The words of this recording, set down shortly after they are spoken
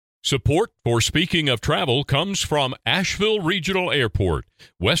Support for Speaking of Travel comes from Asheville Regional Airport,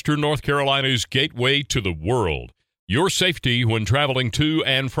 Western North Carolina's gateway to the world. Your safety when traveling to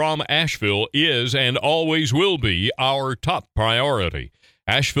and from Asheville is and always will be our top priority.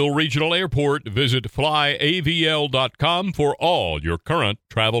 Asheville Regional Airport. Visit flyavl.com for all your current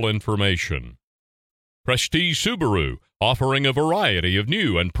travel information. Prestige Subaru, offering a variety of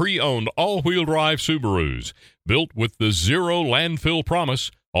new and pre-owned all-wheel drive Subarus. Built with the zero landfill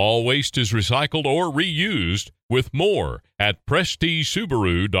promise, all waste is recycled or reused, with more at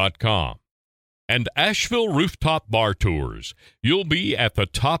prestigesubaru.com. And Asheville Rooftop Bar Tours. You'll be at the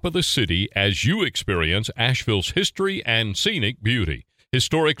top of the city as you experience Asheville's history and scenic beauty,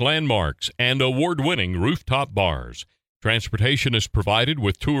 historic landmarks, and award-winning rooftop bars. Transportation is provided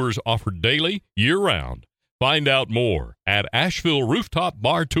with tours offered daily, year-round. Find out more at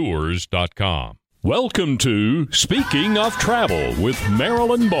AshevilleRooftopBarTours.com. Welcome to Speaking of Travel with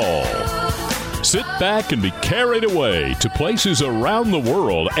Marilyn Ball. Sit back and be carried away to places around the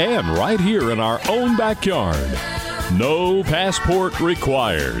world and right here in our own backyard. No passport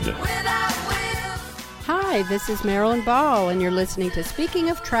required. Hi, this is Marilyn Ball, and you're listening to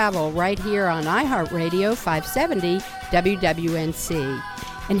Speaking of Travel right here on iHeartRadio 570 WWNC.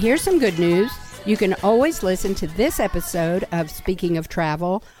 And here's some good news. You can always listen to this episode of Speaking of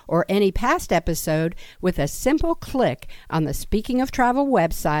Travel or any past episode with a simple click on the Speaking of Travel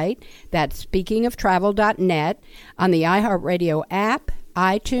website, that's speakingoftravel.net, on the iHeartRadio app,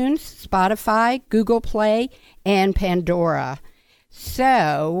 iTunes, Spotify, Google Play, and Pandora.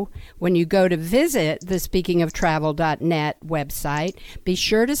 So, when you go to visit the speakingoftravel.net website, be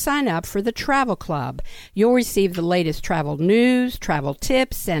sure to sign up for the Travel Club. You'll receive the latest travel news, travel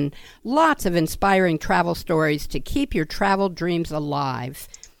tips, and lots of inspiring travel stories to keep your travel dreams alive.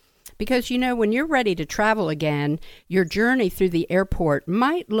 Because, you know, when you're ready to travel again, your journey through the airport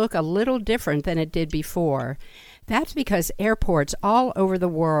might look a little different than it did before. That's because airports all over the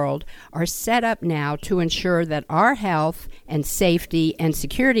world are set up now to ensure that our health and safety and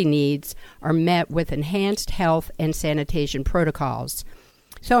security needs are met with enhanced health and sanitation protocols.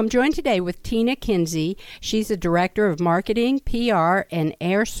 So I'm joined today with Tina Kinsey. She's the Director of Marketing, PR, and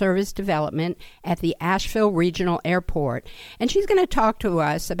Air Service Development at the Asheville Regional Airport. And she's going to talk to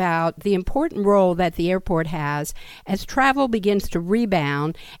us about the important role that the airport has as travel begins to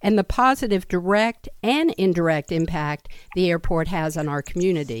rebound and the positive direct and indirect impact the airport has on our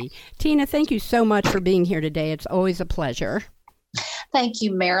community. Tina, thank you so much for being here today. It's always a pleasure. Thank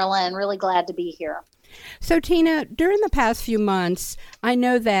you, Marilyn. Really glad to be here. So, Tina, during the past few months, I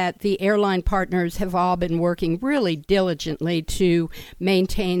know that the airline partners have all been working really diligently to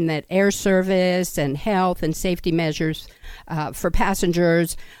maintain that air service and health and safety measures for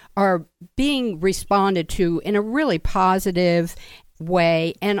passengers are being responded to in a really positive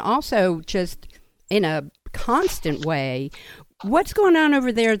way and also just in a constant way. What's going on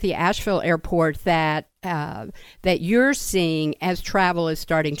over there at the Asheville Airport that you're seeing as travel is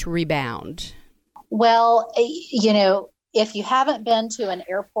starting to rebound? Well, you know, if you haven't been to an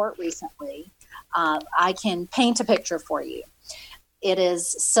airport recently, I can paint a picture for you. It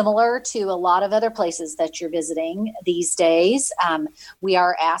is similar to a lot of other places that you're visiting these days. We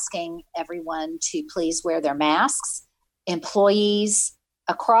are asking everyone to please wear their masks. Employees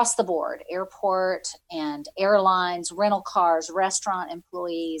across the board, airport and airlines, rental cars, restaurant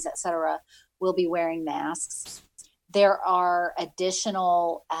employees, etc., will be wearing masks. There are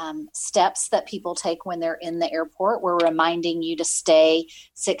additional steps that people take when they're in the airport. We're reminding you to stay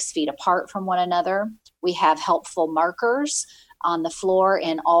 6 feet apart from one another. We have helpful markers on the floor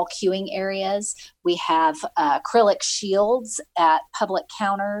in all queuing areas. We have acrylic shields at public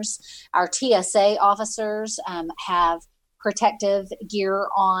counters. Our TSA officers have protective gear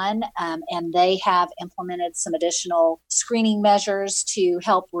on, and they have implemented some additional screening measures to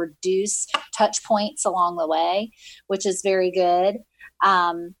help reduce touch points along the way, which is very good.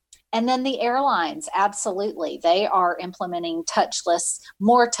 And then the airlines, absolutely. They are implementing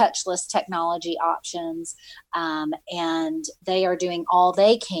more touchless technology options, and they are doing all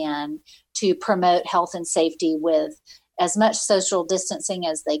they can to promote health and safety with as much social distancing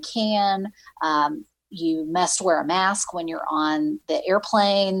as they can. You must wear a mask when you're on the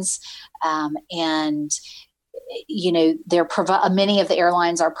airplanes, and you know many of the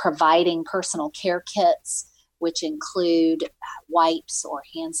airlines are providing personal care kits, which include wipes or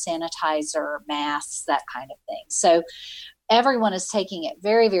hand sanitizer, masks, that kind of thing. So everyone is taking it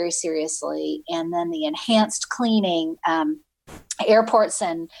very, very seriously. And then the enhanced cleaning, airports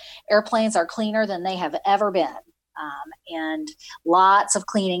and airplanes are cleaner than they have ever been. And lots of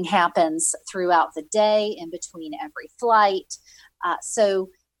cleaning happens throughout the day in between every flight. So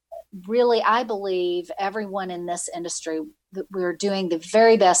really, I believe everyone in this industry, that we're doing the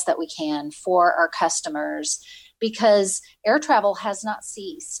very best that we can for our customers, because air travel has not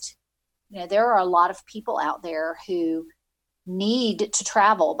ceased. There are a lot of people out there who need to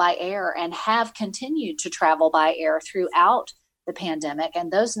travel by air and have continued to travel by air throughout the pandemic.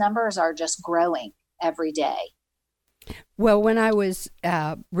 And those numbers are just growing every day. Well, when I was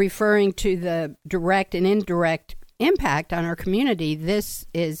referring to the direct and indirect impact on our community, this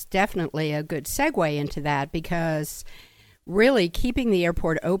is definitely a good segue into that, because really keeping the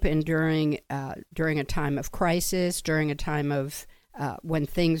airport open during a time of crisis, during a time of when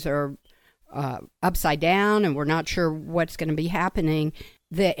things are upside down and we're not sure what's going to be happening,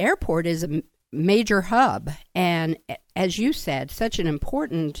 the airport is a major hub, and as you said, such an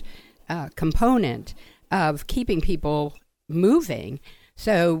important component of keeping people moving.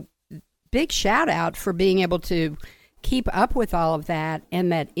 So big shout out for being able to keep up with all of that,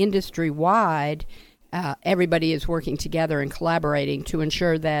 and that industry-wide everybody is working together and collaborating to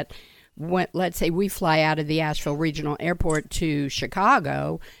ensure that when, let's say, we fly out of the Asheville Regional Airport to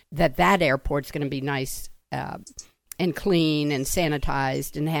Chicago, that airport's going to be nice and clean and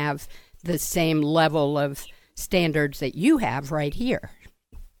sanitized and have the same level of standards that you have right here.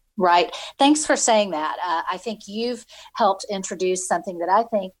 Right. Thanks for saying that. I think you've helped introduce something that I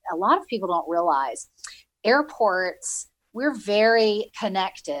think a lot of people don't realize. Airports, we're very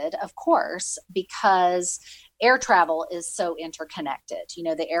connected, of course, because air travel is so interconnected.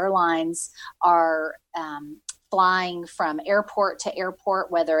 The airlines are flying from airport to airport,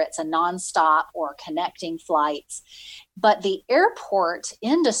 whether it's a nonstop or connecting flights. But the airport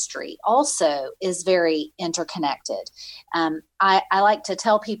industry also is very interconnected. I like to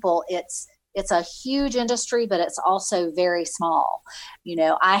tell people it's a huge industry, but it's also very small.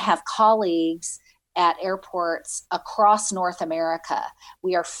 I have colleagues at airports across North America.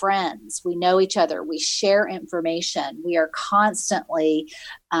 We are friends. We know each other. We share information. We are constantly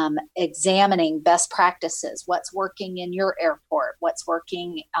examining best practices. What's working in your airport? What's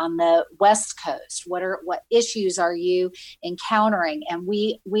working on the West Coast? What issues are you encountering? And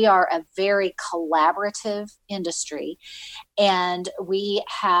we are a very collaborative industry, and we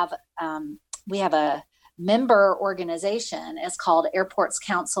have a member organization. Is called Airports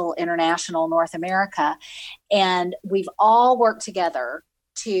Council International North America. And we've all worked together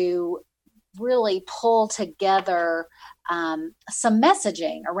to really pull together some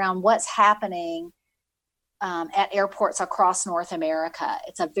messaging around what's happening at airports across North America.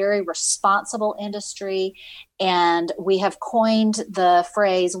 It's a very responsible industry, and we have coined the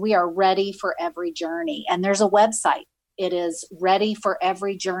phrase, we are ready for every journey. And there's a website. It is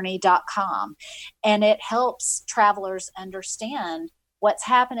readyforeveryjourney.com, and it helps travelers understand what's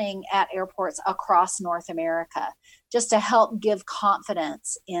happening at airports across North America, just to help give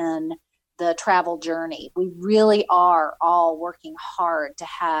confidence in the travel journey. We really are all working hard to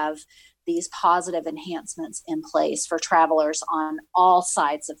have these positive enhancements in place for travelers on all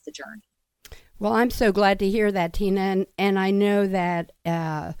sides of the journey. Well, I'm so glad to hear that, Tina, and I know that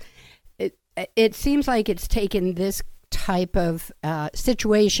it seems like it's taken this type of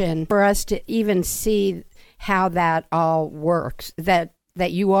situation for us to even see how that all works, that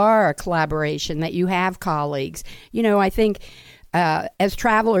you are a collaboration, that you have colleagues. I think as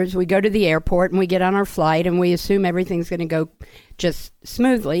travelers, we go to the airport and we get on our flight and we assume everything's going to go just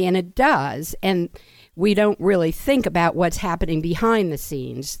smoothly, and it does. And we don't really think about what's happening behind the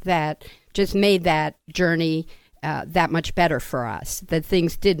scenes that just made that journey that much better for us, that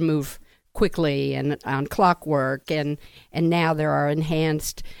things did move quickly and on clockwork, and now there are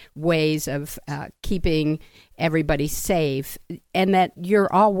enhanced ways of keeping everybody safe, and that you're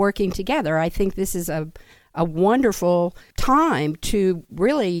all working together. I think this is a wonderful time to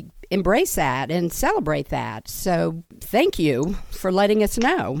really embrace that and celebrate that. So thank you for letting us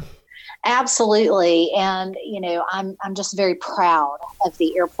know. Absolutely. And, I'm just very proud of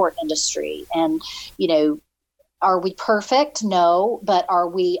the airport industry. And, are we perfect? No, but are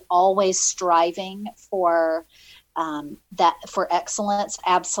we always striving for for excellence?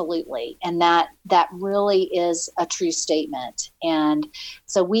 Absolutely. And that really is a true statement. And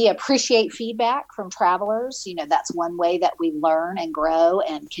so we appreciate feedback from travelers. That's one way that we learn and grow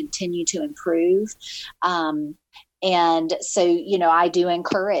and continue to improve. And so, I do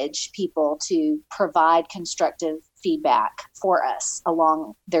encourage people to provide constructive feedback for us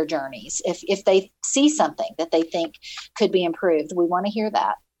along their journeys. If they see something that they think could be improved, we want to hear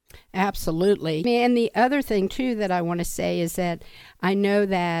that. Absolutely. And the other thing, too, that I want to say is that I know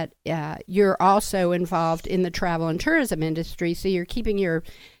that you're also involved in the travel and tourism industry, so you're keeping your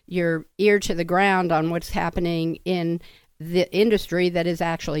ear to the ground on what's happening in the industry that is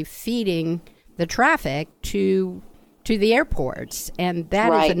actually feeding the traffic to the airports. And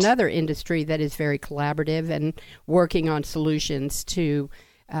that is another industry that is very collaborative and working on solutions to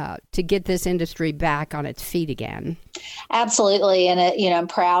get this industry back on its feet again. Absolutely. And, I'm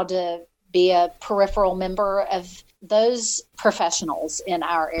proud to be a peripheral member of those professionals in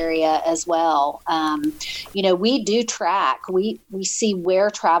our area as well. We do track, we see where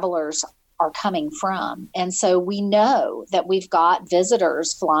travelers are coming from. And so we know that we've got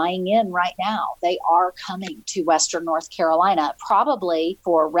visitors flying in right now. They are coming to Western North Carolina, probably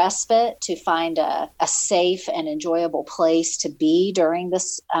for respite, to find a safe and enjoyable place to be during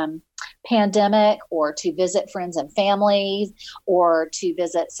this pandemic, or to visit friends and families, or to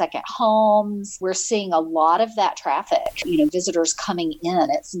visit second homes. We're seeing a lot of that traffic, visitors coming in.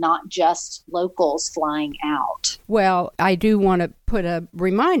 It's not just locals flying out. Well, I do want to put a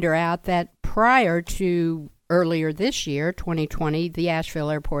reminder out that prior to earlier this year, 2020, the Asheville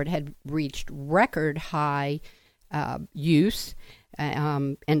Airport had reached record high use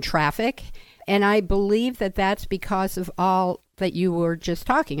and traffic. And I believe that that's because of all that you were just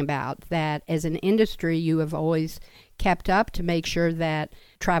talking about, that as an industry, you have always kept up to make sure that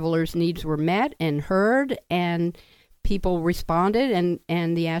travelers' needs were met and heard, and people responded,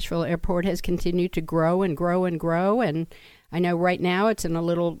 and the Asheville Airport has continued to grow and grow and grow. And I know right now it's in a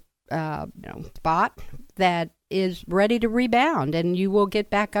little spot that is ready to rebound, and you will get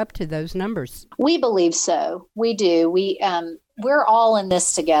back up to those numbers. We believe so. We do. We're all in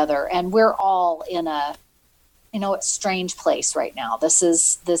this together, and we're all in a strange place right now. This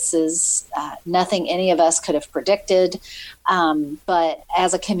is nothing any of us could have predicted. But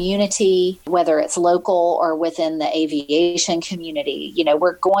as a community, whether it's local or within the aviation community,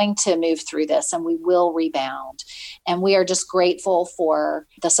 we're going to move through this, and we will rebound. And we are just grateful for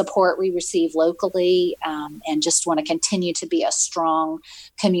the support we receive locally, and just want to continue to be a strong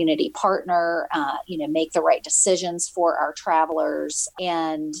community partner, make the right decisions for our travelers.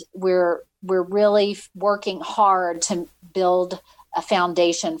 And we're really working hard to build a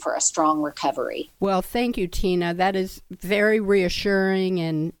foundation for a strong recovery. Well, thank you, Tina. That is very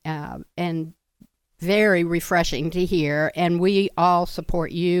reassuring and very refreshing to hear. And we all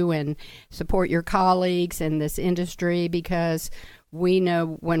support you and support your colleagues in this industry, because we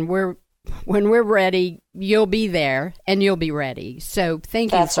know when we're ready, you'll be there and you'll be ready. So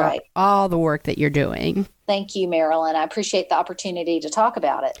thank you for all the work that you're doing. Thank you, Marilyn. I appreciate the opportunity to talk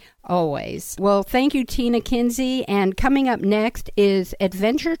about it. Always. Well, thank you, Tina Kinsey. And coming up next is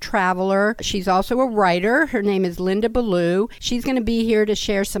adventure traveler. She's also a writer. Her name is Linda Ballou. She's going to be here to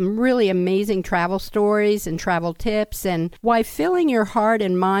share some really amazing travel stories and travel tips, and why filling your heart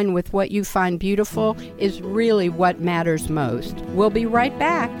and mind with what you find beautiful is really what matters most. We'll be right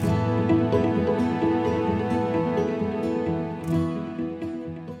back.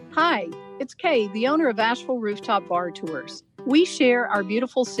 Hi, it's Kay, the owner of Asheville Rooftop Bar Tours. We share our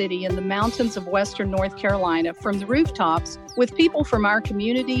beautiful city in the mountains of Western North Carolina from the rooftops with people from our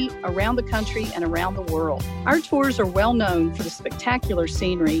community, around the country, and around the world. Our tours are well known for the spectacular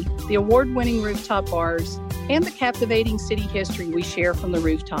scenery, the award-winning rooftop bars, and the captivating city history we share from the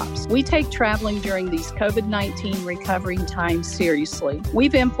rooftops. We take traveling during these COVID-19 recovering times seriously.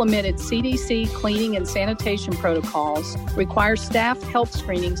 We've implemented CDC cleaning and sanitation protocols, require staff health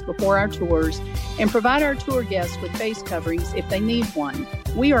screenings before our tours, and provide our tour guests with face coverings if they need one.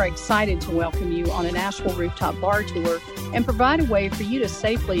 We are excited to welcome you on an Asheville Rooftop Bar Tour and provide a way for you to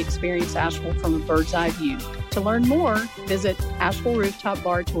safely experience Asheville from a bird's eye view. To learn more, visit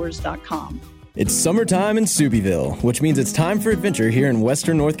AshevilleRooftopBarTours.com. It's summertime in Subieville, which means it's time for adventure here in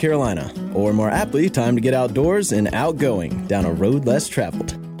Western North Carolina. Or more aptly, time to get outdoors and outgoing, down a road less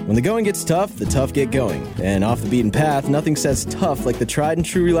traveled. When the going gets tough, the tough get going. And off the beaten path, nothing says tough like the tried and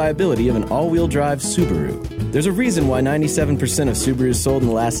true reliability of an all-wheel drive Subaru. There's a reason why 97% of Subarus sold in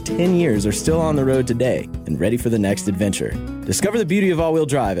the last 10 years are still on the road today and ready for the next adventure. Discover the beauty of all-wheel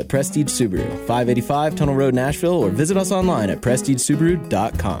drive at Prestige Subaru, 585 Tunnel Road, Nashville, or visit us online at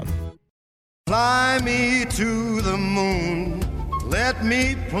PrestigeSubaru.com. Fly me to the moon, let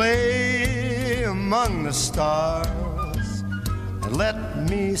me play among the stars, and let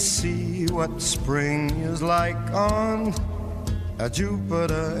me see what spring is like on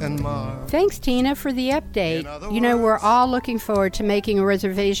Jupiter and Mars. Thanks, Tina, for the update. We're all looking forward to making a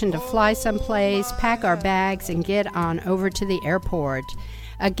reservation to fly someplace, pack our bags, and get on over to the airport.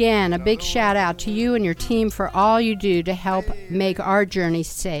 Again, a big shout out to you and your team for all you do to help make our journey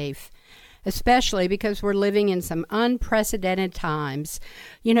safe. especially because we're living in some unprecedented times.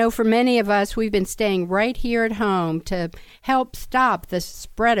 You know, for many of us, we've been staying right here at home to help stop the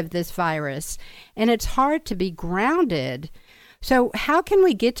spread of this virus, and it's hard to be grounded. So how can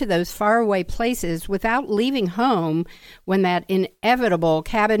we get to those faraway places without leaving home when that inevitable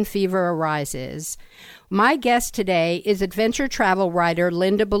cabin fever arises? My guest today is adventure travel writer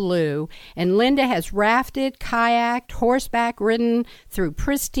Linda Ballou, and Linda has rafted, kayaked, horseback ridden through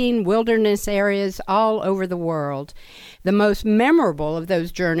pristine wilderness areas all over the world. The most memorable of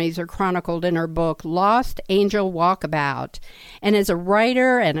those journeys are chronicled in her book, Lost Angel Walkabout. And as a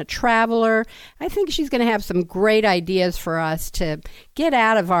writer and a traveler, I think she's going to have some great ideas for us to get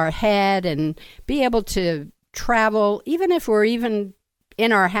out of our head and be able to travel, even if we're even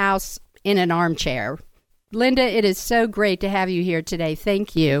in our house in an armchair. Linda, it is so great to have you here today.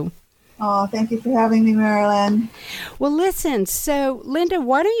 Thank you. Oh, thank you for having me, Marilyn. Well, listen, so Linda,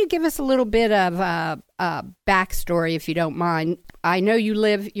 why don't you give us a little bit of a backstory, if you don't mind? I know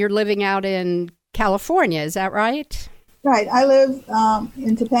you're living out in California, is that right? Right. I live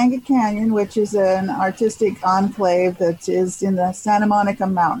in Topanga Canyon, which is an artistic enclave that is in the Santa Monica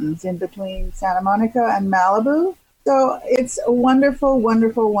Mountains, in between Santa Monica and Malibu. So it's a wonderful,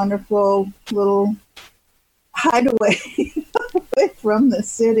 wonderful, wonderful little hideaway away from the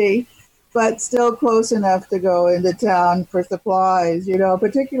city, but still close enough to go into town for supplies, you know,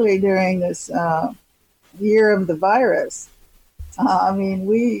 particularly during this year of the virus. I mean,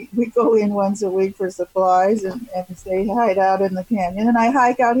 we go in once a week for supplies and they hide out in the canyon. And I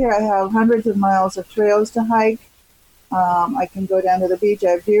hike out here. I have hundreds of miles of trails to hike. I can go down to the beach.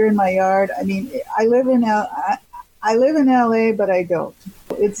 I have deer in my yard. I mean, I live in LA, but I don't.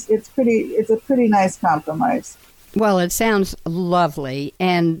 It's a pretty nice compromise. Well, it sounds lovely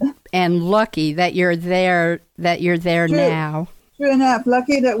and lucky that you're there True. Now. True enough.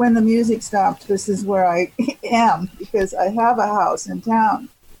 Lucky that when the music stopped, this is where I am, because I have a house in town.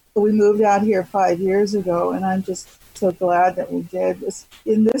 We moved out here 5 years ago, and I'm just so glad that we did this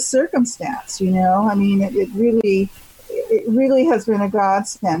in this circumstance, you know. I mean, it really has been a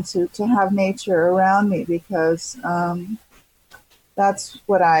godsend to have nature around me, because that's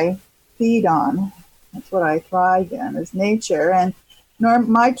what I feed on. That's what I thrive in, is nature. And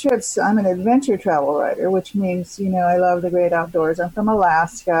my trips, I'm an adventure travel writer, which means, you know, I love the great outdoors. I'm from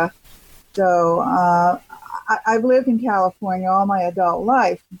Alaska. So I've lived in California all my adult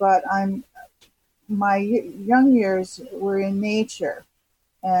life, but my young years were in nature,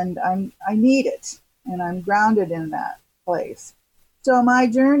 and I need it, and I'm grounded in that place. So my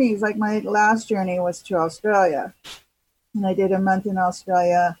journeys, like my last journey was to Australia, and I did a month in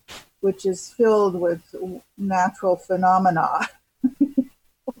Australia, which is filled with natural phenomena.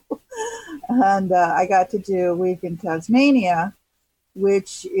 And I got to do a week in Tasmania,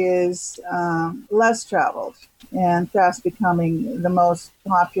 which is less traveled and fast becoming the most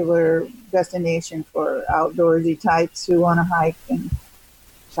popular destination for outdoorsy types who want to hike and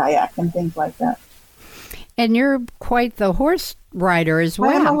kayak and things like that. And you're quite the horse rider as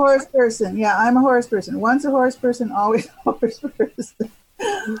well. I'm a horse person. Yeah, I'm a horse person. Once a horse person, always a horse person.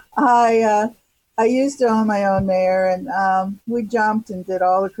 I used to own my own mare, and we jumped and did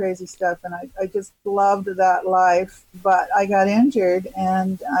all the crazy stuff, and I just loved that life. But I got injured,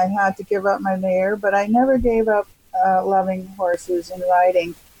 and I had to give up my mare, but I never gave up loving horses and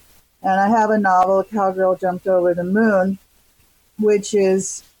riding. And I have a novel, Cowgirl Jumped Over the Moon, which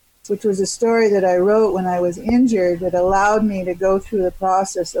was a story that I wrote when I was injured that allowed me to go through the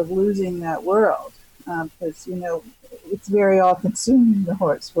process of losing that world, because, you know, it's very all-consuming, the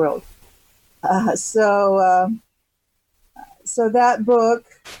horse world. So that book,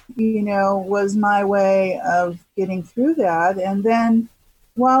 you know, was my way of getting through that. And then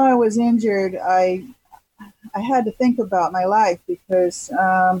while I was injured, I had to think about my life, because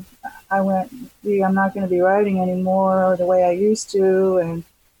I went, I'm not going to be writing anymore the way I used to,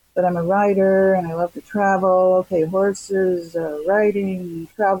 but I'm a writer and I love to travel. Okay, horses, writing,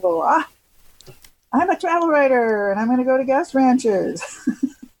 travel. I'm a travel writer and I'm going to go to guest ranches.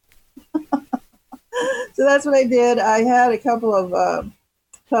 So that's what I did. I had a couple of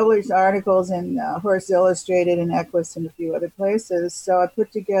published articles in Horse Illustrated and Equus and a few other places. So I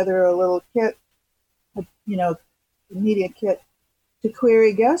put together a little kit, you know, media kit to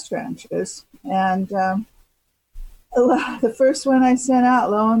query guest ranches. And the first one I sent out,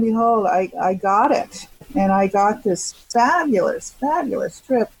 lo and behold, I got it. And I got this fabulous, fabulous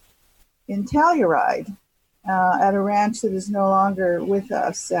trip in Telluride at a ranch that is no longer with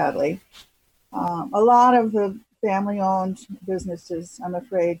us, sadly. A lot of the family-owned businesses, I'm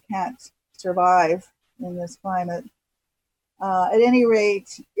afraid, can't survive in this climate. At any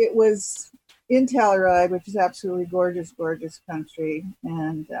rate, it was in Telluride, which is absolutely gorgeous, gorgeous country.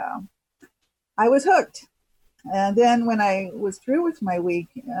 And I was hooked. And then when I was through with my week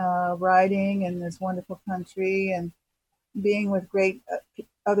riding in this wonderful country and being with great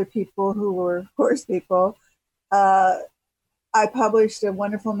other people who were horse people, I published a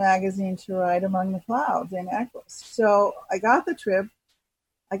wonderful magazine to ride among the clouds in Eccles. So I got the trip.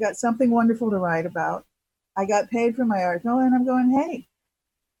 I got something wonderful to write about. I got paid for my article, and I'm going, hey,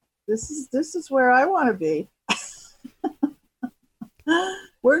 this is where I want to be.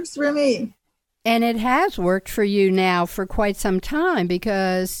 Works for me. And it has worked for you now for quite some time,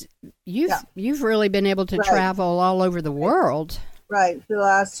 because you've really been able to travel all over the world. Right. For the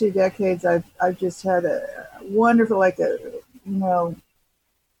last 2 decades, I've just had a wonderful,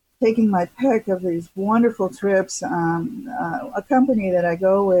 taking my pick of these wonderful trips. A company that I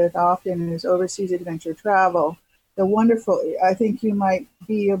go with often is Overseas Adventure Travel. The wonderful, I think you might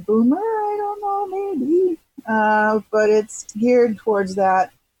be a boomer, I don't know, maybe, but it's geared towards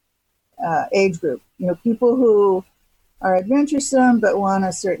that age group. People who are adventuresome but want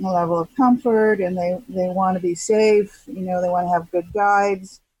a certain level of comfort, and they want to be safe. They want to have good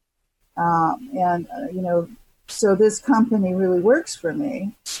guides, so this company really works for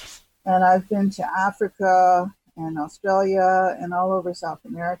me. And I've been to Africa and Australia and all over South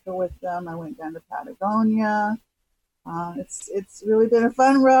America with them. I went down to Patagonia. It's really been a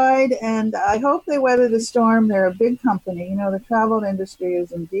fun ride, and I hope they weather the storm. They're a big company. The travel industry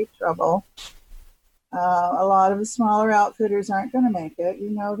is in deep trouble. A lot of the smaller outfitters aren't going to make it. You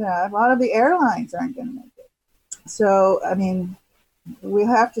know that. A lot of the airlines aren't going to make it. So, we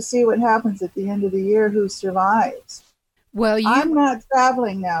have to see what happens at the end of the year, who survives. Well, I'm not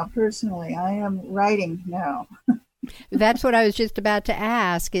traveling now, personally. I am writing now. That's what I was just about to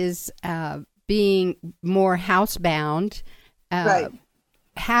ask, is being more housebound. Right.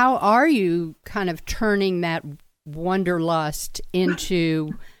 How are you kind of turning that wanderlust into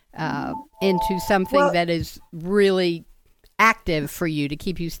something that is really active for you to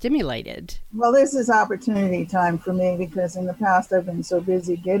keep you stimulated? Well, this is opportunity time for me, because in the past I've been so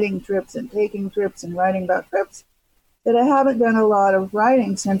busy getting trips and taking trips and writing about trips that I haven't done a lot of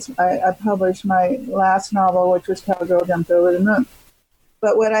writing since I published my last novel, which was Cowgirl Jumped Over the Moon.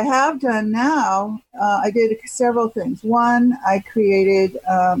 But what I have done now, I did several things. One, I created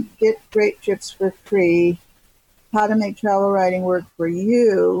Get Great Trips for Free, How to Make Travel Writing Work for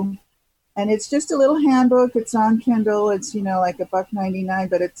You. And it's just a little handbook. It's on Kindle. It's, like $1.99,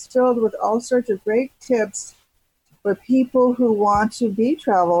 but it's filled with all sorts of great tips for people who want to be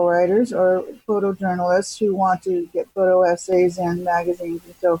travel writers or photojournalists who want to get photo essays in magazines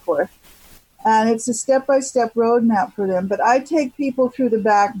and so forth. And it's a step-by-step roadmap for them. But I take people through the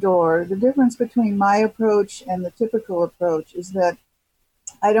back door. The difference between my approach and the typical approach is that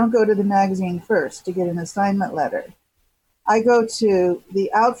I don't go to the magazine first to get an assignment letter. I go to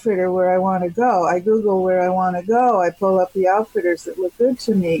the outfitter where I want to go. I Google where I want to go. I pull up the outfitters that look good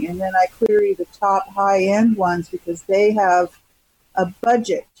to me, and then I query the top high-end ones because they have a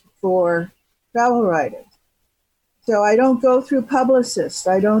budget for travel writers. So I don't go through publicists.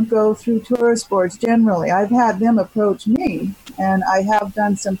 I don't go through tourist boards generally. I've had them approach me, and I have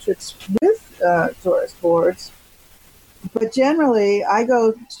done some trips with tourist boards. But generally, I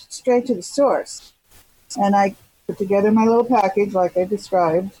go straight to the source, and I put together my little package like I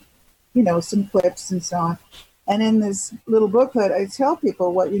described, some clips and so on. And in this little booklet, I tell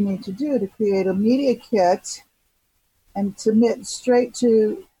people what you need to do to create a media kit and submit straight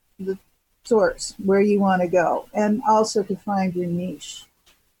to the source where you want to go, and also to find your niche.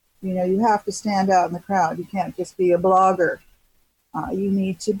 You have to stand out in the crowd. You can't just be a blogger. You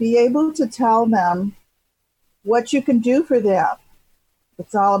need to be able to tell them what you can do for them.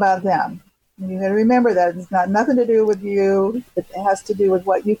 It's all about them. And you got to remember that it's got nothing to do with you. It has to do with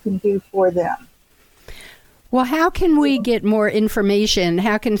what you can do for them. Well, how can we get more information?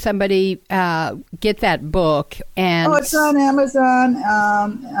 How can somebody get that book? And it's on Amazon.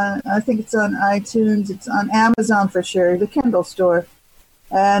 I think it's on iTunes. It's on Amazon for sure, the Kindle store.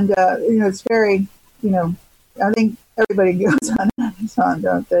 And, it's very, I think everybody goes on Amazon,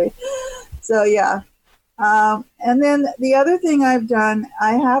 don't they? So, yeah. And then the other thing I've done,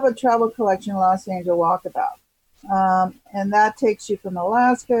 I have a travel collection, Los Angeles Walkabout. And that takes you from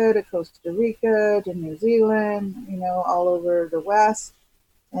Alaska to Costa Rica to New Zealand, all over the West.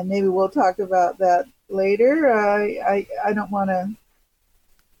 And maybe we'll talk about that later. I don't want to,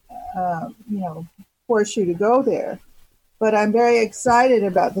 force you to go there. But I'm very excited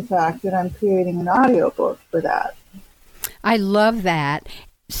about the fact that I'm creating an audiobook for that. I love that.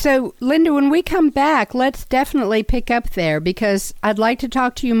 So, Linda, when we come back, let's definitely pick up there because I'd like to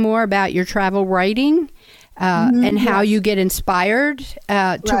talk to you more about your travel writing and how you get inspired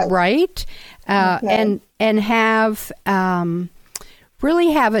to write and have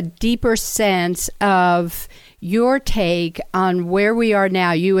really have a deeper sense of your take on where we are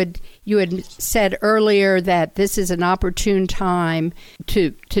now. You had said earlier that this is an opportune time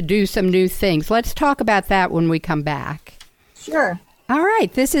to do some new things. Let's talk about that when we come back. Sure. All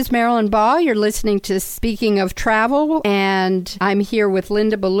right, this is Marilyn Ball. You're listening to Speaking of Travel, and I'm here with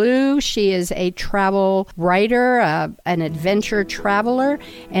Linda Ballou. She is a travel writer, an adventure traveler,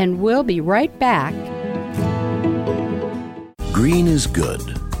 and we'll be right back. Green is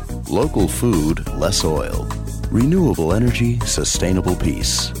good. Local food, less oil. Renewable energy, sustainable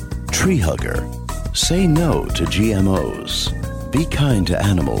peace. Tree hugger. Say no to GMOs. Be kind to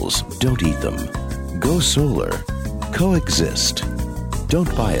animals, don't eat them. Go solar. Coexist.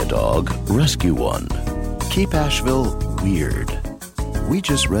 Don't buy a dog, rescue one. Keep Asheville weird. We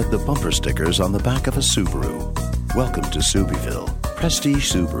just read the bumper stickers on the back of a Subaru. Welcome to Subieville. Prestige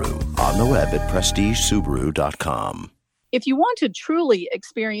Subaru. On the web at prestigesubaru.com. If you want to truly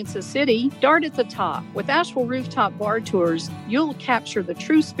experience a city, start at the top. With Asheville Rooftop Bar Tours, you'll capture the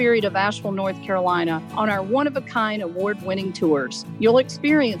true spirit of Asheville, North Carolina on our one-of-a-kind award-winning tours. You'll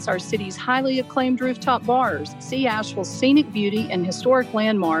experience our city's highly acclaimed rooftop bars, see Asheville's scenic beauty and historic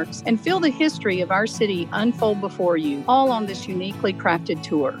landmarks, and feel the history of our city unfold before you, all on this uniquely crafted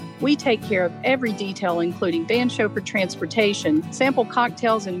tour. We take care of every detail, including van chauffeur transportation, sample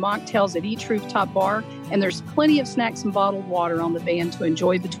cocktails and mocktails at each rooftop bar, and there's plenty of snacks and bottled water on the van to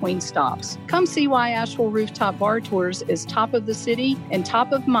enjoy between stops. Come see why Asheville Rooftop Bar Tours is top of the city and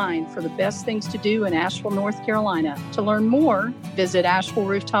top of mind for the best things to do in Asheville, North Carolina. To learn more, visit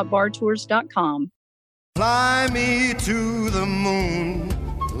AshevilleRooftopBarTours.com. Fly me to the moon,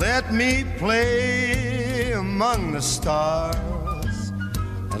 let me play among the stars,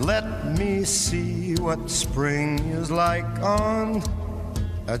 and let me see what spring is like on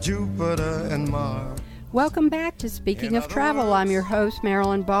Jupiter and Mars. Welcome back to Speaking of Travel. I'm your host,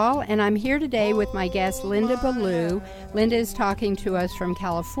 Marilyn Ball, and I'm here today with my guest, Linda Ballou. Linda is talking to us from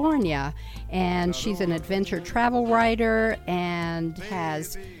California, and she's an adventure travel writer and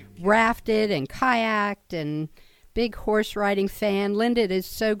has rafted and kayaked and big horse riding fan. Linda, it is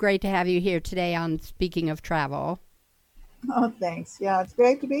so great to have you here today on Speaking of Travel. Oh, thanks. Yeah, it's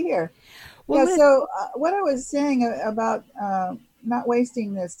great to be here. Well, so what I was saying about not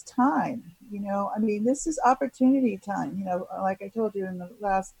wasting this time, I mean, this is opportunity time. Like I told you in the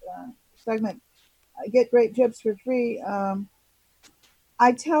last segment, I get great tips for free.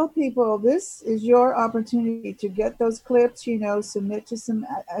 I tell people this is your opportunity to get those clips, submit to some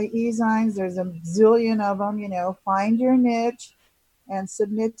e-zines. There's a zillion of them, find your niche and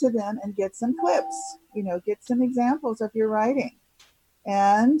submit to them and get some clips, get some examples of your writing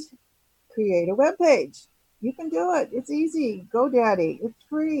and create a web page. You can do it. It's easy. GoDaddy. It's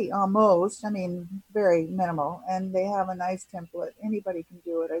free almost. I mean, very minimal. And they have a nice template. Anybody can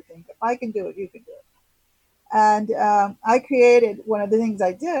do it, I think. If I can do it, you can do it. And I created, one of the things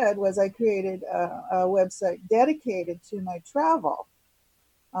I did was I created a website dedicated to my travel,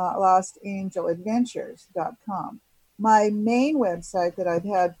 lostangeladventures.com. My main website that I've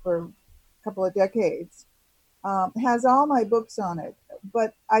had for a couple of decades has all my books on it.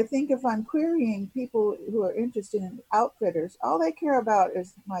 But I think if I'm querying people who are interested in outfitters, all they care about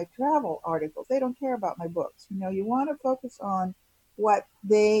is my travel articles. They don't care about my books. You want to focus on what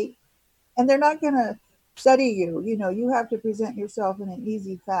and they're not going to study you. You have to present yourself in an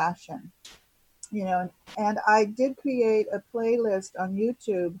easy fashion. And I did create a playlist on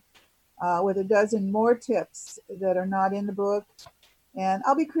YouTube with a dozen more tips that are not in the book. And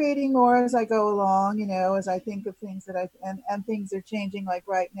I'll be creating more as I go along, as I think of things that and things are changing. Like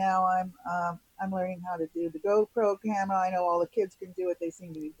right now, I'm learning how to do the GoPro camera. I know all the kids can do it. They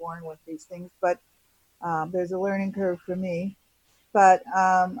seem to be born with these things, but there's a learning curve for me. But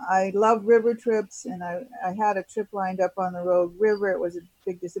I love river trips, and I had a trip lined up on the Rogue River. It was a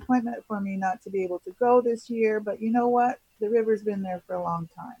big disappointment for me not to be able to go this year. But you know what? The river's been there for a long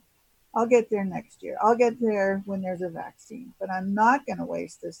time. I'll get there next year. I'll get there when there's a vaccine, but I'm not going to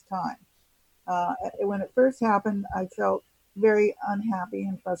waste this time. When it first happened, I felt very unhappy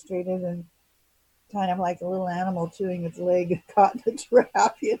and frustrated and kind of like a little animal chewing its leg caught in a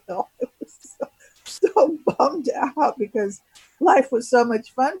trap, I was so bummed out because life was so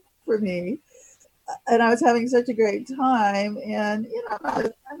much fun for me. And I was having such a great time, and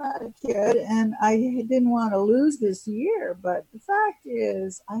I'm not a kid, and I didn't want to lose this year. But the fact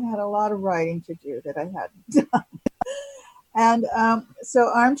is, I had a lot of writing to do that I hadn't done, And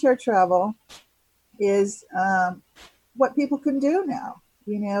so armchair travel is what people can do now.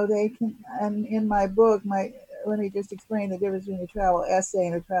 You know, they can, and in my book, let me just explain the difference between a travel essay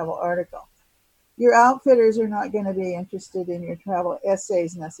and a travel article. Your outfitters are not going to be interested in your travel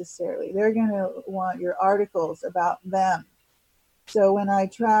essays necessarily. They're going to want your articles about them. So when I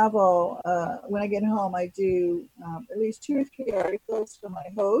travel, when I get home, I do at least 2 or 3 articles for my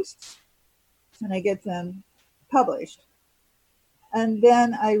hosts, and I get them published. And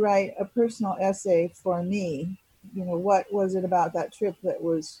then I write a personal essay for me. You know, what was it about that trip that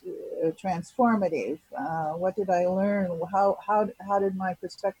was transformative? What did I learn? How did my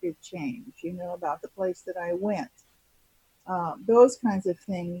perspective change, you know, about the place that I went? Those kinds of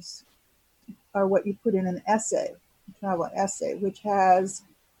things are what you put in an essay, a travel essay, which has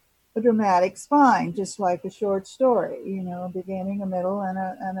a dramatic spine, just like a short story, you know, a beginning, a middle, and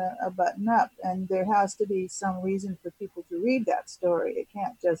a button up. And there has to be some reason for people to read that story. It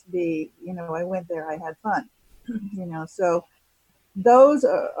can't just be, you know, I went there, I had fun, you know. So those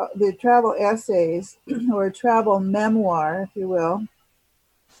are the travel essays, or travel memoir, if you will,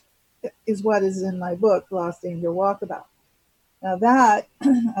 is what is in my book, Lost Angel Walkabout. Now that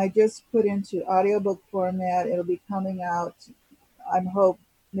I just put into audiobook format. It'll be coming out, I'm hope,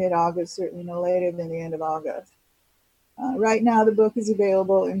 mid-August, certainly no later than the end of August. Right now, the book is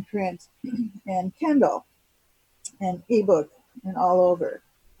available in print and Kindle and ebook and all over.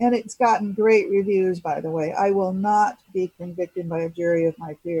 And it's gotten great reviews, by the way. I will not be convicted by a jury of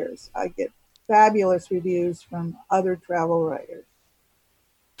my peers. I get fabulous reviews from other travel writers.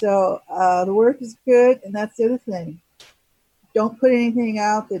 So the work is good, and that's the other thing. Don't put anything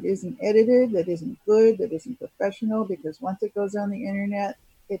out that isn't edited, that isn't good, that isn't professional, because once it goes on the internet,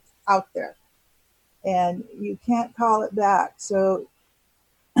 it's out there and you can't call it back. So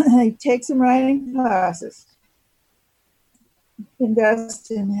take some writing classes. Invest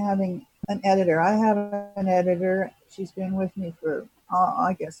in having an editor. I have an editor. She's been with me for,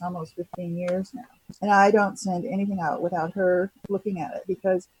 I guess, almost 15 years now. And I don't send anything out without her looking at it,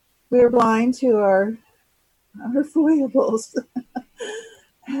 because we're blind to our foibles.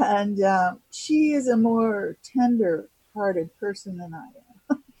 And she is a more tender-hearted person than I am.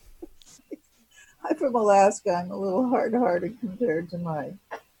 I'm from Alaska. I'm a little hard-hearted compared to my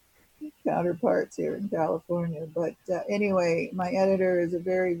counterparts here in California. But anyway, my editor is a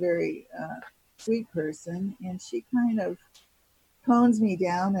very, very sweet person, and she kind of tones me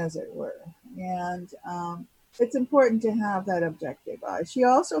down, as it were. And it's important to have that objective eye. She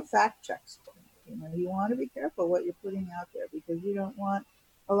also fact checks for me. You know, you want to be careful what you're putting out there, because you don't want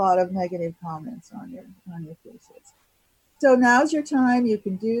a lot of negative comments on your pieces. So now's your time. You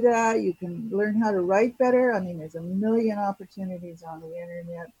can do that. You can learn how to write better. I mean, there's a million opportunities on the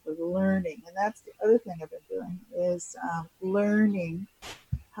internet for learning. And that's the other thing I've been doing, is learning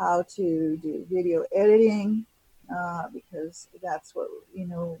how to do video editing, because that's what, you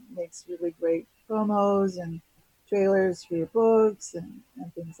know, makes really great promos and trailers for your books and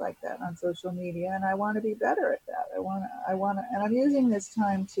things like that on social media. And I want to be better at that. I want to, and I'm using this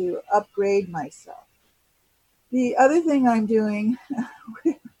time to upgrade myself. The other thing I'm doing,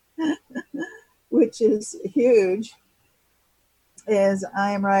 which is huge, is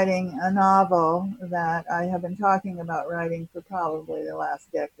I'm writing a novel that I have been talking about writing for probably the last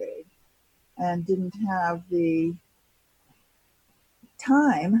decade, and didn't have the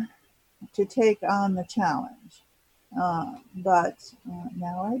time to take on the challenge. But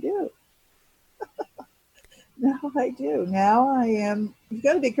now I do. Now I do. Now I am, you've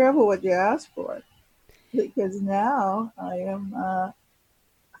got to be careful what you ask for, because now I am a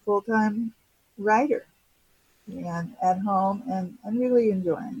full-time writer and at home, and I'm really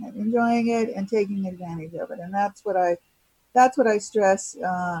enjoying it and taking advantage of it. And that's what I stress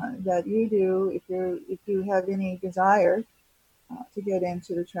that you do if you have any desire to get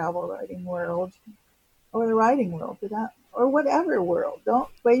into the travel writing world, or the writing world, or whatever world. Don't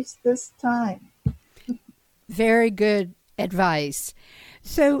waste this time. Very good advice.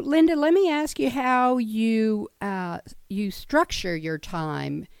 So, Linda, let me ask you how you structure your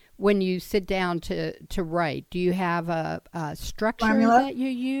time when you sit down to write. Do you have a structure formula that you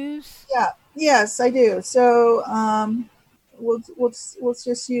use? Yeah. Yes, I do. So we'll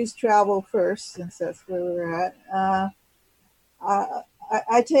just use travel first, since that's where we're at.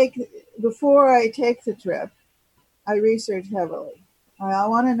 Before I take the trip, I research heavily. I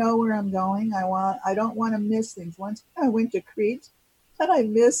want to know where I'm going. I don't want to miss things. Once I went to Crete, and I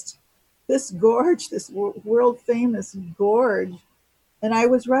missed this gorge, this world famous gorge, and I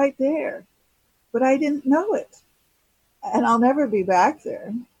was right there, but I didn't know it, and I'll never be back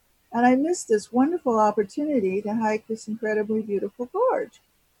there. And I missed this wonderful opportunity to hike this incredibly beautiful gorge.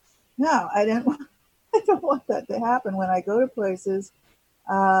 Now, I don't want that to happen when I go to places.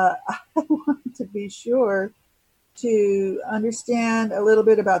 I want to be sure to understand a little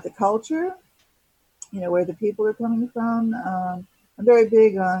bit about the culture, where the people are coming from. I'm very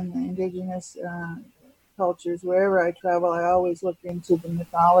big on indigenous cultures. Wherever I travel, I always look into the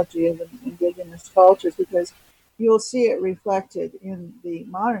mythology of the indigenous cultures, because you'll see it reflected in the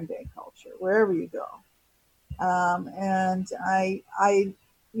modern day culture wherever you go. And I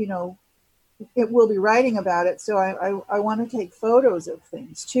it will be writing about it. So I want to take photos of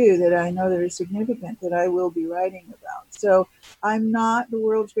things too that I know that are significant that I will be writing about. So I'm not the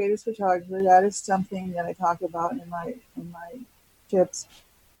world's greatest photographer. That is something that I talk about in my tips.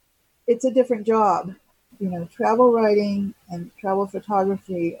 It's a different job. Travel writing and travel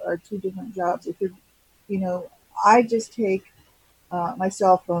photography are two different jobs. If you're, I just take my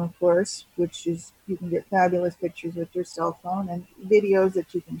cell phone, of course, which is, you can get fabulous pictures with your cell phone and videos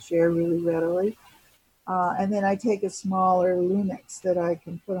that you can share really readily. And then I take a smaller Lumix that I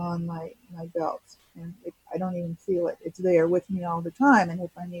can put on my belt, and I don't even feel it. It's there with me all the time. And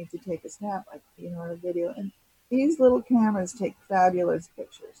if I need to take a snap, or a video, and these little cameras take fabulous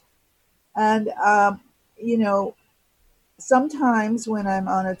pictures. And, sometimes when I'm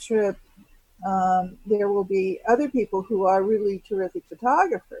on a trip, there will be other people who are really terrific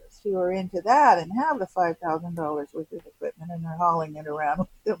photographers who are into that and have the $5,000 worth of equipment, and they're hauling it around with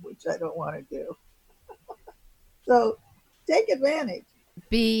them, which I don't want to do. So take advantage.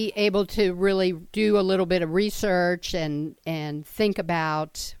 Be able to really do a little bit of research and think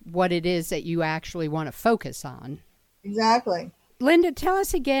about what it is that you actually want to focus on. Exactly. Linda, tell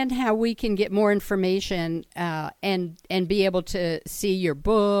us again how we can get more information and be able to see your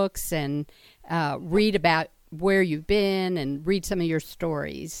books and read about where you've been and read some of your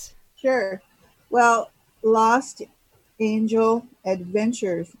stories. Sure. Well,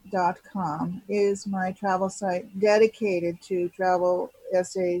 LostAngelAdventures.com is my travel site dedicated to travel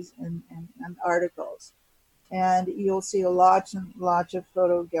essays and articles. And you'll see lots of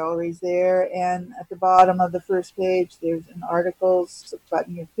photo galleries there. And at the bottom of the first page, there's an articles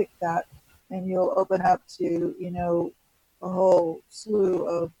button. You pick that, and you'll open up to, a whole slew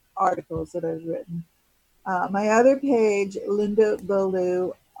of articles that I've written. My other page,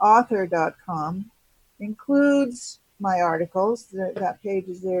 LindaBallouAuthor.com, includes my articles. That page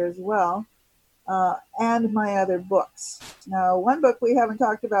is there as well. And my other books. Now, one book we haven't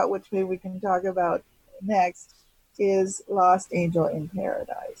talked about, which maybe we can talk about next, is Lost Angel in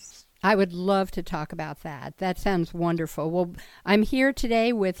Paradise. I would love to talk about that. That sounds wonderful. Well, I'm here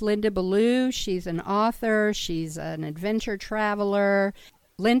today with Linda Ballou. She's an author. She's an adventure traveler.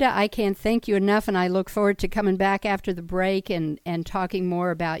 Linda, I can't thank you enough, and I look forward to coming back after the break and talking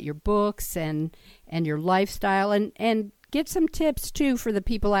more about your books and your lifestyle, and get some tips, too, for the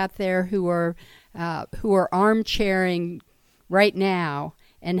people out there who are armchairing right now,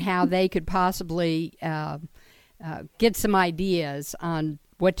 and how they could possibly get some ideas on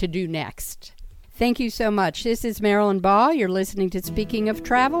what to do next. Thank you so much. This is Marilyn Ball. You're listening to Speaking of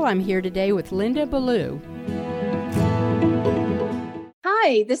Travel. I'm here today with Linda Ballou.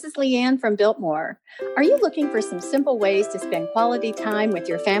 Hi, this is Leanne from Biltmore. Are you looking for some simple ways to spend quality time with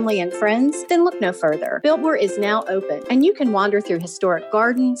your family and friends? Then look no further. Biltmore is now open, and you can wander through historic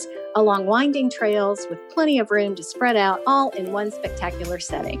gardens, along winding trails with plenty of room to spread out, all in one spectacular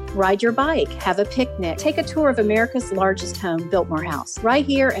setting. Ride your bike, have a picnic, take a tour of America's largest home, Biltmore House, right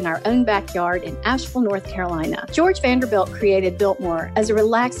here in our own backyard in Asheville, North Carolina. George Vanderbilt created Biltmore as a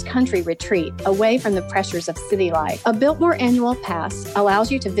relaxed country retreat away from the pressures of city life. A Biltmore annual pass allows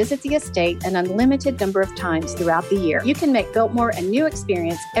you to visit the estate an unlimited number of times throughout the year. You can make Biltmore a new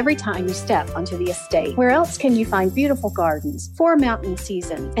experience every time you step onto the estate. Where else can you find beautiful gardens, 4 mountain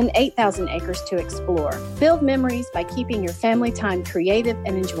seasons, and 8,000 acres to explore? Build memories by keeping your family time creative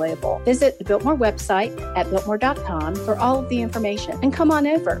and enjoyable. Visit the Biltmore website at Biltmore.com for all of the information. And come on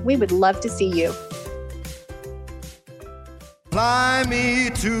over. We would love to see you. Fly me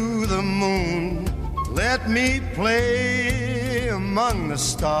to the moon, let me play among the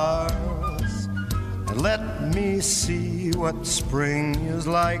stars, and let me see what spring is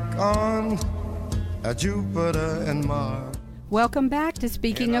like on Jupiter and Mars. Welcome back to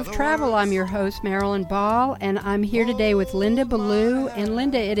Speaking of Travel. I'm your host, Marilyn Ball, and I'm here today with Linda Ballou. And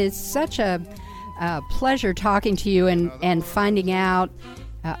Linda, it is such a pleasure talking to you and finding out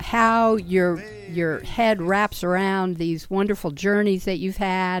how your head wraps around these wonderful journeys that you've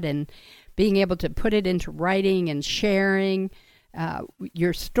had, and being able to put it into writing and sharing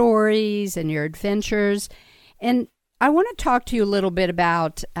your stories and your adventures. And I want to talk to you a little bit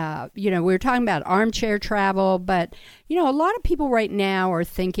about, we were talking about armchair travel, but, a lot of people right now are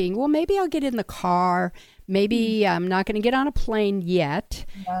thinking, well, maybe I'll get in the car. Maybe I'm not going to get on a plane yet,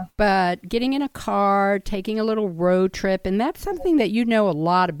 but getting in a car, taking a little road trip, and that's something that you know a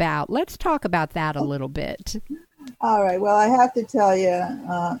lot about. Let's talk about that a little bit. All right. Well, I have to tell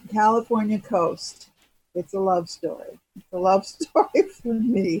you, California coast, it's a love story. It's a love story for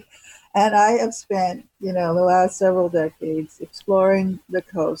me. And I have spent, the last several decades exploring the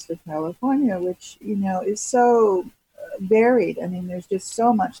coast of California, which, is so varied. I mean, there's just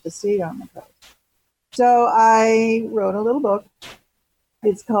so much to see on the coast. So I wrote a little book.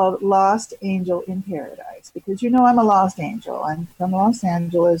 It's called Lost Angel in Paradise, because, I'm a lost angel. I'm from Los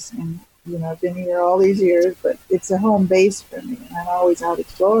Angeles, and, I've been here all these years, but it's a home base for me, and I'm always out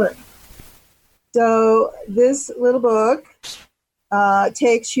exploring. So this little book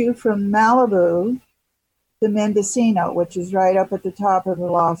takes you from Malibu to Mendocino, which is right up at the top of the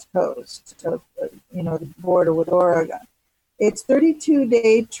Lost Coast, of, the border with Oregon. It's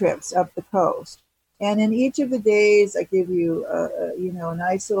 32-day trips up the coast. And in each of the days, I give you, a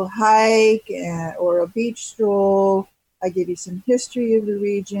nice little hike or a beach stroll. I give you some history of the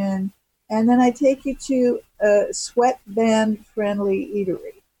region. And then I take you to a sweatband-friendly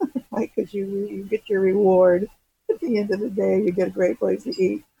eatery, because you get your reward. At the end of the day, you get a great place to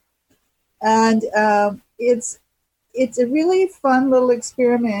eat. And it's a really fun little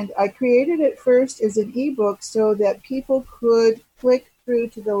experiment. I created it first as an ebook so that people could click through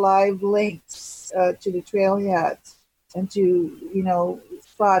to the live links to the trailheads and to,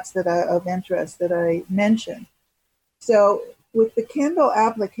 spots that are of interest that I mentioned. So with the Kindle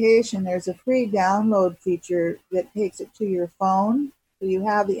application, there's a free download feature that takes it to your phone. So you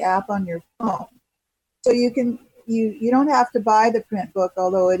have the app on your phone. So you can, you don't have to buy the print book,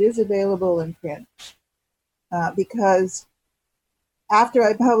 although it is available in print. Because after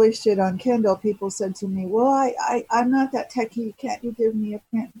I published it on Kindle, people said to me, well, I'm not that techie. Can't you give me a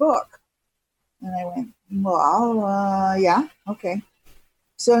print book? And I went, well, yeah, okay.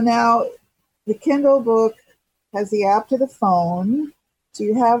 So now the Kindle book has the app to the phone. So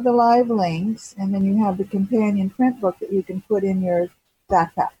you have the live links, and then you have the companion print book that you can put in your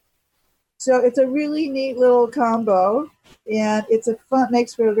backpack. So it's a really neat little combo, and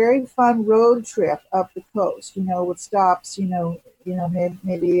makes for a very fun road trip up the coast, with stops,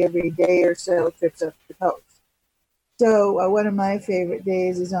 maybe every day or so trips up the coast. So one of my favorite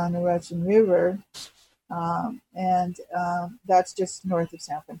days is on the Russian River, and that's just north of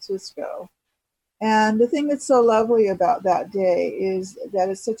San Francisco. And the thing that's so lovely about that day is that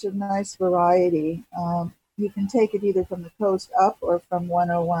it's such a nice variety. You can take it either from the coast up or from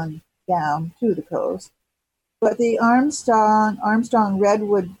 101 down to the coast. But the Armstrong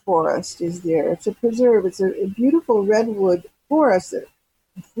Redwood Forest is there. It's a preserve. It's a beautiful redwood forest that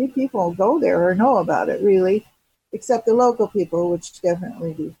few people go there or know about it, really, except the local people, which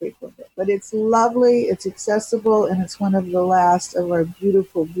definitely do frequent it. But it's lovely, it's accessible, and it's one of the last of our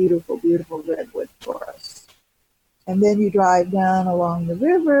beautiful, beautiful, beautiful redwood forests. And then you drive down along the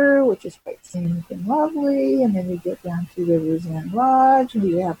river, which is quite scenic and lovely, and then you get down to River's End Lodge, and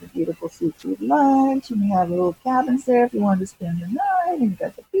you have a beautiful seafood lunch, and you have little cabins there if you want to spend the night, and you've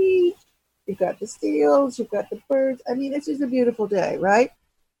got the beach, you've got the seals, you've got the birds. I mean, it's just a beautiful day, right?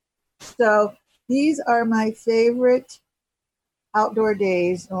 So these are my favorite outdoor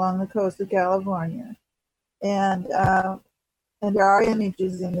days along the coast of California. And there are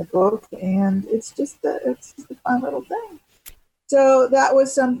images in the book, and it's just a fun little thing. So that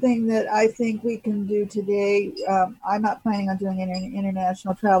was something that I think we can do today. I'm not planning on doing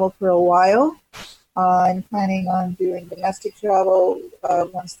international travel for a while. I'm planning on doing domestic travel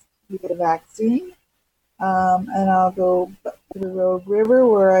once we get a vaccine. And I'll go to the Rogue River,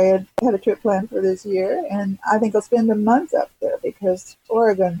 where I had a trip planned for this year. And I think I'll spend a month up there because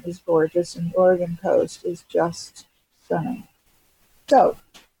Oregon is gorgeous, and Oregon coast is just stunning. So,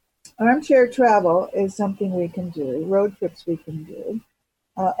 armchair travel is something we can do, road trips we can do.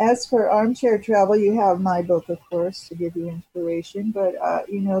 As for armchair travel, you have my book, of course, to give you inspiration, but,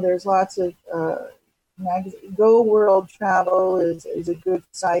 there's lots of magazines. Go World Travel is a good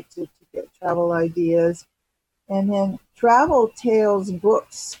site to get travel ideas. And then Travel Tales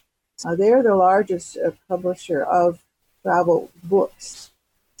Books, they're the largest publisher of travel books.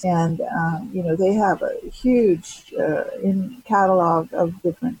 And, they have a huge catalog of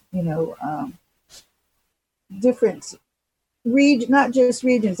different, not just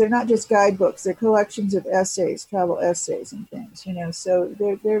regions. They're not just guidebooks. They're collections of essays, travel essays and things, So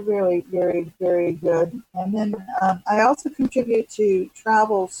they're really very, very good. And then I also contribute to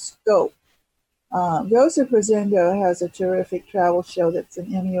Travel Scope. Joseph Rosendo has a terrific travel show that's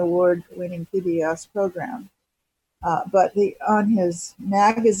an Emmy Award-winning PBS program. But on his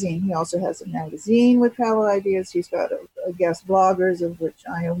magazine, he also has a magazine with travel ideas. He's got a guest bloggers, of which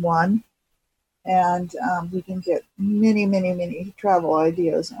I am one. And we can get many, many, many travel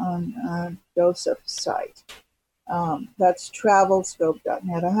ideas on Joseph's site. That's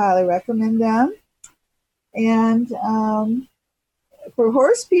travelscope.net. I highly recommend them. And for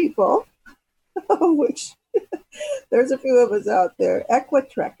horse people, which there's a few of us out there,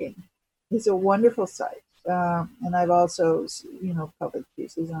 Equitrekking is a wonderful site. And I've also, published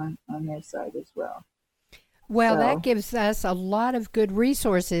pieces on their site as well. Well, that gives us a lot of good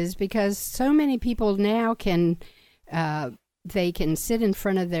resources because so many people now they can sit in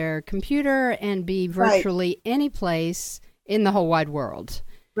front of their computer and be virtually any place in the whole wide world.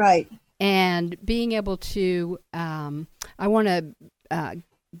 Right. And being able to, I want to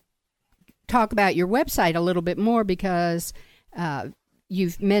talk about your website a little bit more because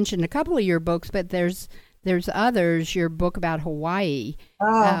you've mentioned a couple of your books, but there's others, your book about Hawaii.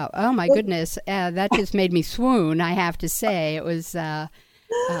 Oh my goodness. That just made me swoon, I have to say. It was... well,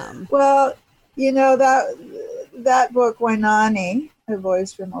 that book, Wainani, A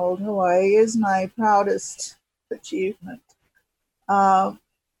Voice from Old Hawaii, is my proudest achievement. I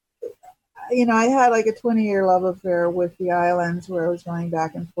had like a 20-year love affair with the islands where I was going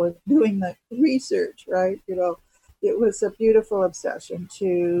back and forth doing the research, right? It was a beautiful obsession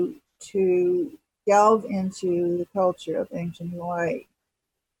to delve into the culture of ancient Hawaii.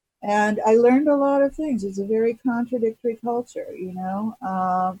 And I learned a lot of things. It's a very contradictory culture,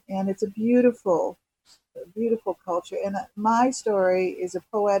 and it's a beautiful culture. And my story is a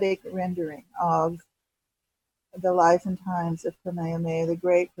poetic rendering of the life and times of Kamehameha the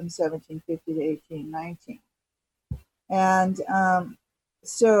Great from 1750 to 1819. And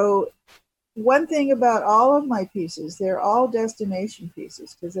so one thing about all of my pieces, they're all destination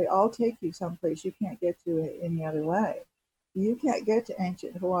pieces because they all take you someplace you can't get to any other way. You can't get to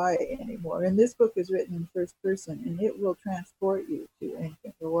ancient Hawaii anymore. And this book is written in first person, and it will transport you to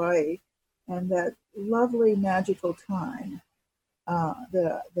ancient Hawaii and that lovely magical time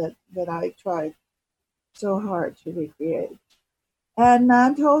that I tried so hard to recreate. And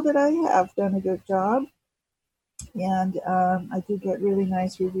I'm told that I have done a good job. And I do get really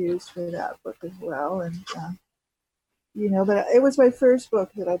nice reviews for that book as well. And, but it was my first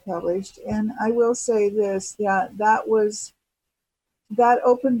book that I published. And I will say this, that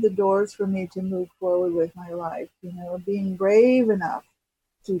opened the doors for me to move forward with my life, being brave enough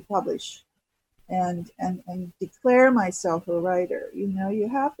to publish and declare myself a writer. You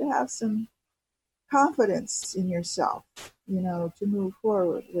have to have some confidence in yourself, to move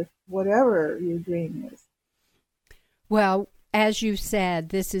forward with whatever your dream is. Well, as you said,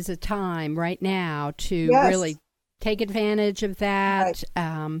 this is a time right now to really take advantage of that.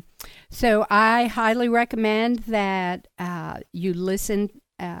 Right. So I highly recommend that you listen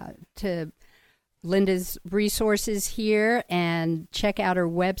to Linda's resources here and check out her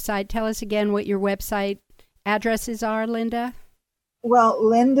website. Tell us again what your website addresses are, Linda. Well,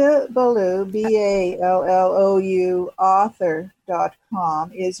 Linda Ballou, BALLOU,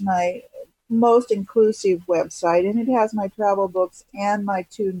 author.com is my most inclusive website, and it has my travel books and my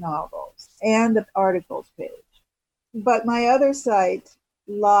 2 novels and the articles page. But my other site,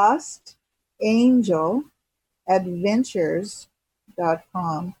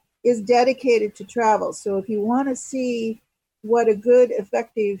 lostangeladventures.com, is dedicated to travel. So if you want to see what a good,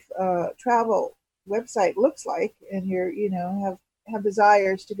 effective travel website looks like, and you're, have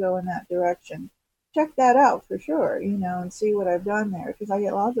desires to go in that direction, check that out for sure, and see what I've done there, because I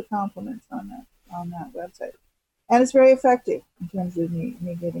get lots of compliments on that website. And it's very effective in terms of me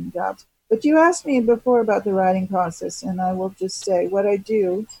getting jobs. But you asked me before about the writing process, and I will just say what I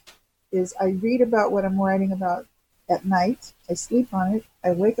do is I read about what I'm writing about at night. I sleep on it.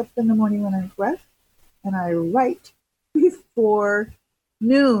 I wake up in the morning when I'm fresh, and I write before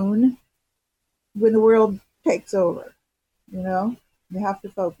noon when the world takes over. You have to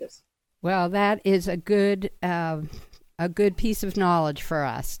focus. Well, that is a good piece of knowledge for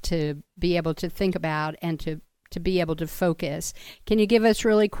us to be able to think about and to be able to focus. Can you give us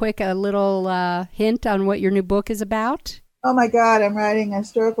really quick a little hint on what your new book is about? Oh my God, I'm writing a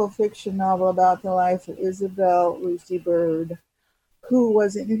historical fiction novel about the life of Isabel Lucy Bird, who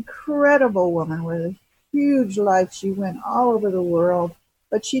was an incredible woman with a huge life. She went all over the world,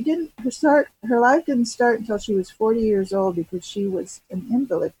 but her life didn't start until she was 40 years old because she was an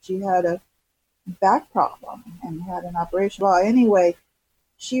invalid. She had a back problem and had an operation. Well, anyway,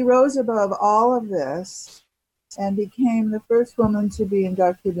 she rose above all of this and became the first woman to be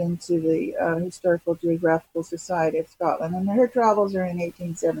inducted into the Historical Geographical Society of Scotland. And her travels are in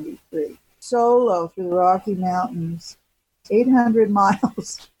 1873. Solo through the Rocky Mountains, 800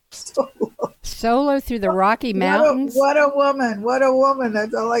 miles. Solo through the Rocky Mountains. What a woman. What a woman.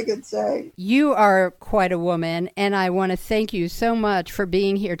 That's all I can say. You are quite a woman, and I want to thank you so much for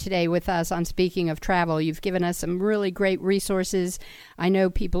being here today with us on Speaking of Travel. You've given us some really great resources. I know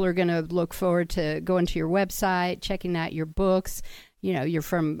people are going to look forward to going to your website, checking out your books. You know, you're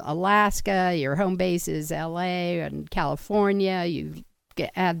from Alaska. Your home base is LA and California. You've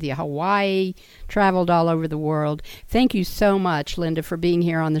had the Hawaii, traveled all over the world. Thank you so much, Linda, for being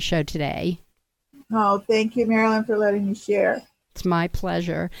here on the show today. Oh, thank you, Marilyn, for letting me share. It's my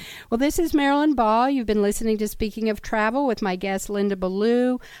pleasure. Well, this is Marilyn Ball. You've been listening to Speaking of Travel with my guest, Linda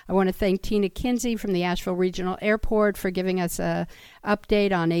Ballou. I want to thank Tina Kinsey from the Asheville Regional Airport for giving us an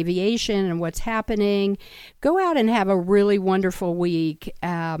update on aviation and what's happening. Go out and have a really wonderful week.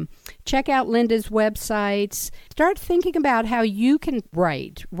 Check out Linda's websites. Start thinking about how you can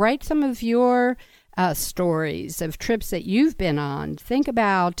write some of your stories of trips that you've been on. Think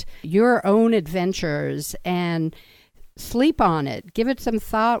about your own adventures and sleep on it. Give it some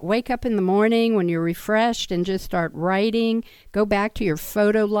thought. Wake up in the morning when you're refreshed and just start writing. Go back to your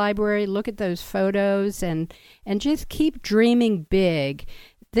photo library. Look at those photos and just keep dreaming big.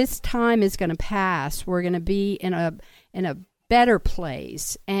 This time is going to pass. We're going to be in a better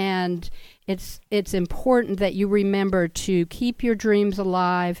place, and it's important that you remember to keep your dreams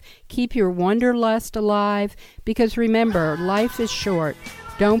alive, keep your wanderlust alive, because remember, life is short.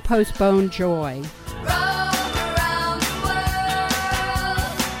 Don't postpone joy.